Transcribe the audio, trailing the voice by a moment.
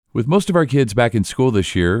With most of our kids back in school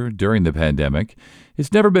this year during the pandemic,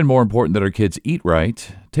 it's never been more important that our kids eat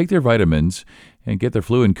right, take their vitamins, and get their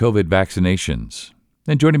flu and COVID vaccinations.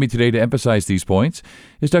 And joining me today to emphasize these points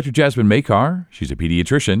is Dr. Jasmine Makar. She's a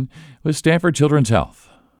pediatrician with Stanford Children's Health.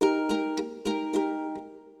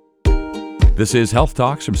 This is Health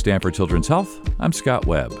Talks from Stanford Children's Health. I'm Scott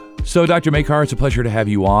Webb. So, Dr. Makar, it's a pleasure to have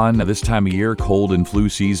you on. This time of year, cold and flu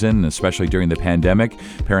season, especially during the pandemic,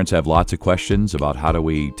 parents have lots of questions about how do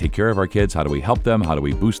we take care of our kids, how do we help them, how do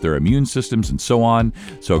we boost their immune systems, and so on.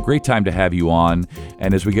 So, a great time to have you on.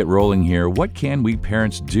 And as we get rolling here, what can we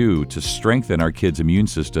parents do to strengthen our kids' immune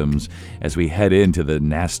systems as we head into the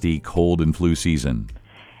nasty cold and flu season?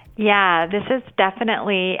 Yeah, this is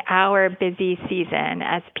definitely our busy season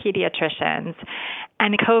as pediatricians,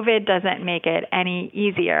 and COVID doesn't make it any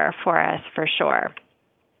easier for us for sure.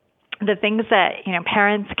 The things that,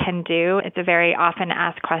 parents can do, it's a very often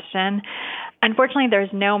asked question. Unfortunately, there's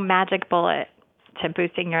no magic bullet to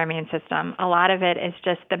boosting your immune system. A lot of it is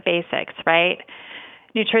just the basics, right?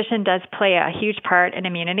 Nutrition does play a huge part in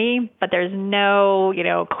immunity, but there's no,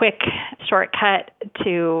 quick shortcut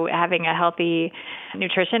to having a healthy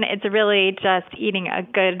nutrition. It's really just eating a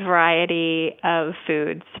good variety of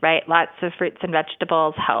foods, right? Lots of fruits and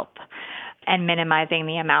vegetables help, and minimizing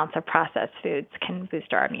the amounts of processed foods can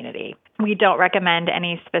boost our immunity. We don't recommend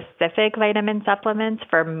any specific vitamin supplements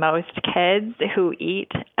for most kids who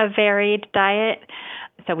eat a varied diet.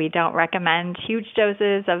 So we don't recommend huge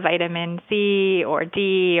doses of vitamin C or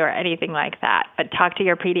D or anything like that. But talk to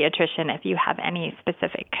your pediatrician if you have any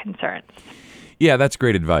specific concerns. Yeah, that's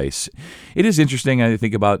great advice. It is interesting, I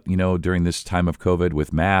think about, during this time of COVID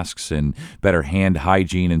with masks and better hand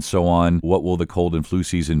hygiene and so on, what will the cold and flu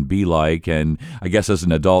season be like? And I guess as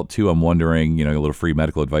an adult, too, I'm wondering, a little free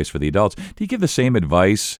medical advice for the adults. Do you give the same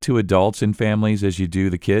advice to adults and families as you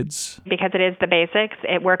do the kids? Because it is the basics,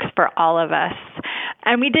 it works for all of us.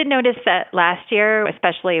 And we did notice that last year,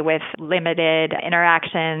 especially with limited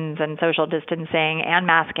interactions and social distancing and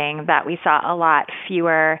masking, that we saw a lot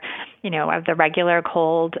fewer of the regular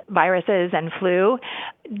cold viruses and flu.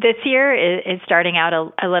 This year is starting out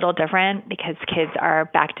a little different because kids are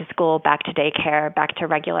back to school, back to daycare, back to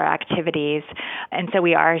regular activities. And so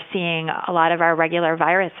we are seeing a lot of our regular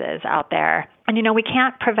viruses out there. And, we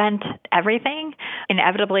can't prevent everything.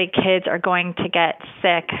 Inevitably, kids are going to get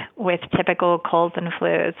sick with typical colds and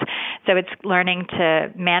flus. So it's learning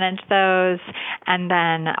to manage those. And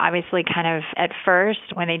then obviously kind of at first,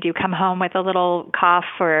 when they do come home with a little cough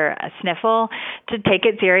or a sniffle, to take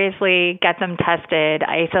it seriously, get them tested,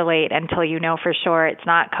 isolate until you know for sure it's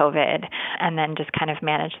not COVID, and then just kind of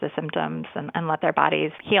manage the symptoms and let their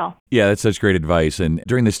bodies heal. Yeah, that's such great advice. And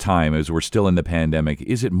during this time, as we're still in the pandemic,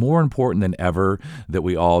 is it more important than ever that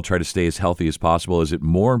we all try to stay as healthy as possible? Is it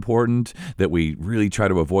more important that we really try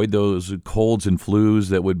to avoid those colds and flus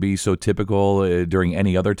that would be so typical during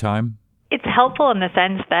any other time? It's helpful in the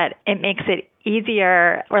sense that it makes it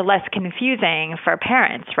easier or less confusing for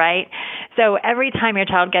parents, right? So every time your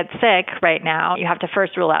child gets sick right now, you have to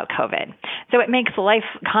first rule out COVID. So it makes life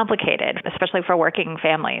complicated, especially for working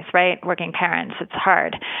families, right? Working parents, it's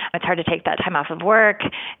hard. It's hard to take that time off of work.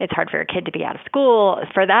 It's hard for your kid to be out of school.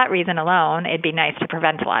 For that reason alone, it'd be nice to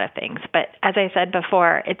prevent a lot of things. But as I said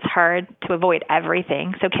before, it's hard to avoid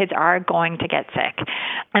everything. So kids are going to get sick,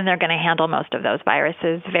 and they're going to handle most of those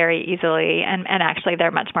viruses very easily. And actually,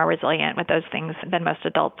 they're much more resilient with those things than most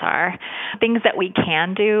adults are. Things that we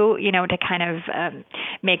can do, to kind of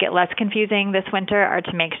make it less confusing this winter are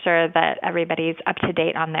to make sure that everybody's up to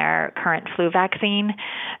date on their current flu vaccine.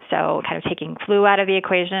 So kind of taking flu out of the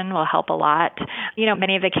equation will help a lot.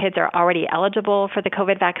 Many of the kids are already eligible for the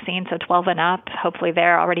COVID vaccine, so 12 and up, hopefully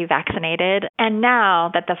they're already vaccinated. And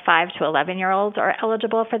now that the 5 to 11-year-olds are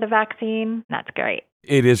eligible for the vaccine, that's great.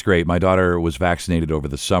 It is great. My daughter was vaccinated over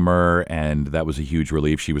the summer, and that was a huge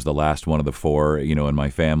relief. She was the last one of the four, in my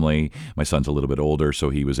family. My son's a little bit older, so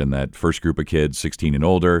he was in that first group of kids, 16 and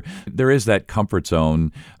older. There is that comfort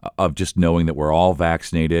zone of just knowing that we're all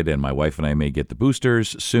vaccinated, and my wife and I may get the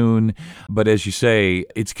boosters soon. But as you say,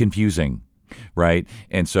 it's confusing, right?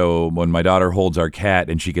 And so when my daughter holds our cat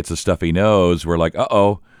and she gets a stuffy nose, we're like,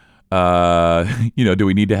 uh-oh. Do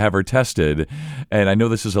we need to have her tested? And I know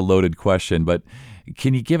this is a loaded question, but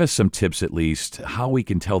can you give us some tips at least how we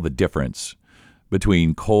can tell the difference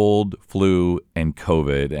between cold, flu, and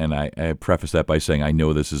COVID? And I preface that by saying I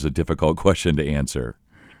know this is a difficult question to answer.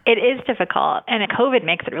 It is difficult, and COVID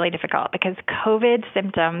makes it really difficult because COVID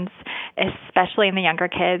symptoms, especially in the younger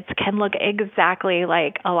kids, can look exactly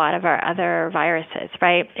like a lot of our other viruses,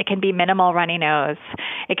 right? It can be minimal runny nose.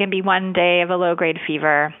 It can be one day of a low-grade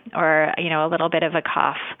fever or, a little bit of a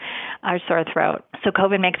cough. or sore throat. So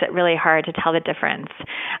COVID makes it really hard to tell the difference.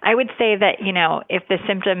 I would say that, if the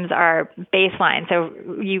symptoms are baseline, so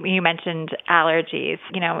you mentioned allergies,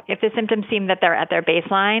 if the symptoms seem that they're at their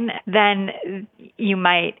baseline, then you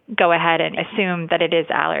might go ahead and assume that it is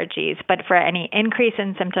allergies. But for any increase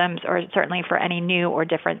in symptoms, or certainly for any new or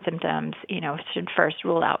different symptoms, should first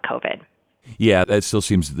rule out COVID. Yeah, that still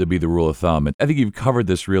seems to be the rule of thumb. And I think you've covered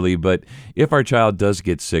this really, but if our child does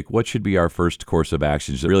get sick, what should be our first course of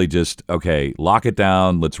action? Is it really just, okay, lock it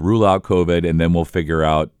down, let's rule out COVID, and then we'll figure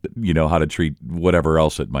out, how to treat whatever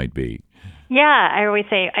else it might be? Yeah, I always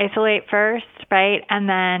say isolate first, right? And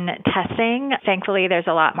then testing. Thankfully, there's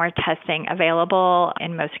a lot more testing available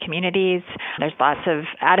in most communities. There's lots of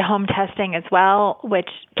at-home testing as well, which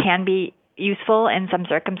can be useful in some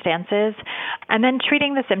circumstances. And then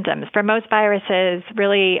treating the symptoms. For most viruses,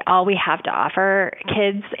 really all we have to offer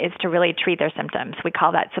kids is to really treat their symptoms. We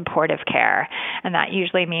call that supportive care. And that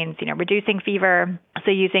usually means, reducing fever. So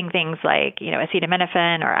using things like,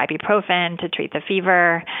 acetaminophen or ibuprofen to treat the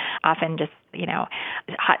fever, often just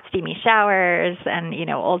hot steamy showers and,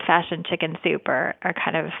 old-fashioned chicken soup are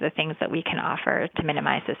kind of the things that we can offer to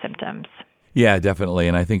minimize the symptoms. Yeah, definitely.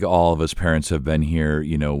 And I think all of us parents have been here,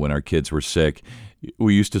 when our kids were sick.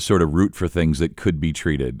 We used to sort of root for things that could be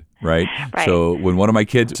treated, right? So when one of my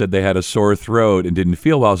kids said they had a sore throat and didn't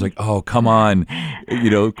feel well, I was like, oh, come on,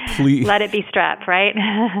 please. Let it be strep, right?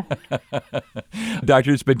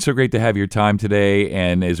 Doctor, it's been so great to have your time today.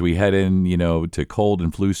 And as we head in, to cold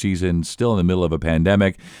and flu season, still in the middle of a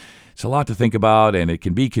pandemic, it's a lot to think about, and it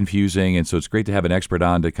can be confusing, and so it's great to have an expert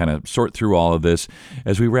on to kind of sort through all of this.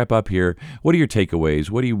 As we wrap up here, what are your takeaways?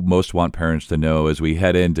 What do you most want parents to know as we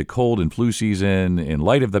head into cold and flu season in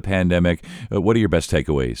light of the pandemic? What are your best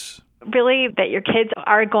takeaways? Really, that your kids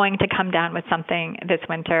are going to come down with something this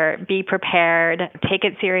winter. Be prepared. Take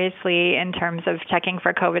it seriously in terms of checking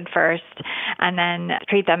for COVID first, and then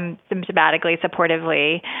treat them symptomatically,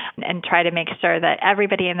 supportively, and try to make sure that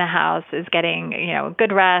everybody in the house is getting,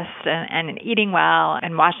 good rest and eating well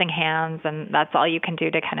and washing hands. And that's all you can do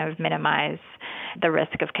to kind of minimize the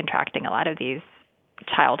risk of contracting a lot of these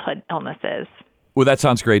childhood illnesses. Well, that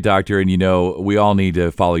sounds great, Doctor. And, we all need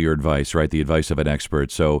to follow your advice, right? The advice of an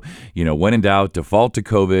expert. So, when in doubt, default to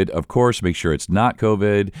COVID. Of course, make sure it's not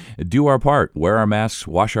COVID. Do our part. Wear our masks,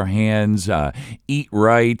 wash our hands, eat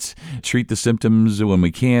right, treat the symptoms when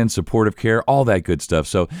we can, supportive care, all that good stuff.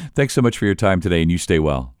 So thanks so much for your time today, and you stay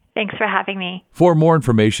well. Thanks for having me. For more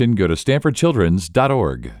information, go to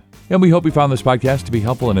stanfordchildrens.org. And we hope you found this podcast to be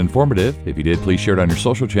helpful and informative. If you did, please share it on your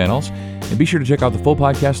social channels. And be sure to check out the full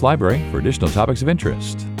podcast library for additional topics of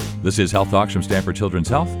interest. This is Health Talks from Stanford Children's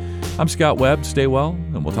Health. I'm Scott Webb. Stay well,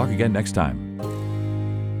 and we'll talk again next time.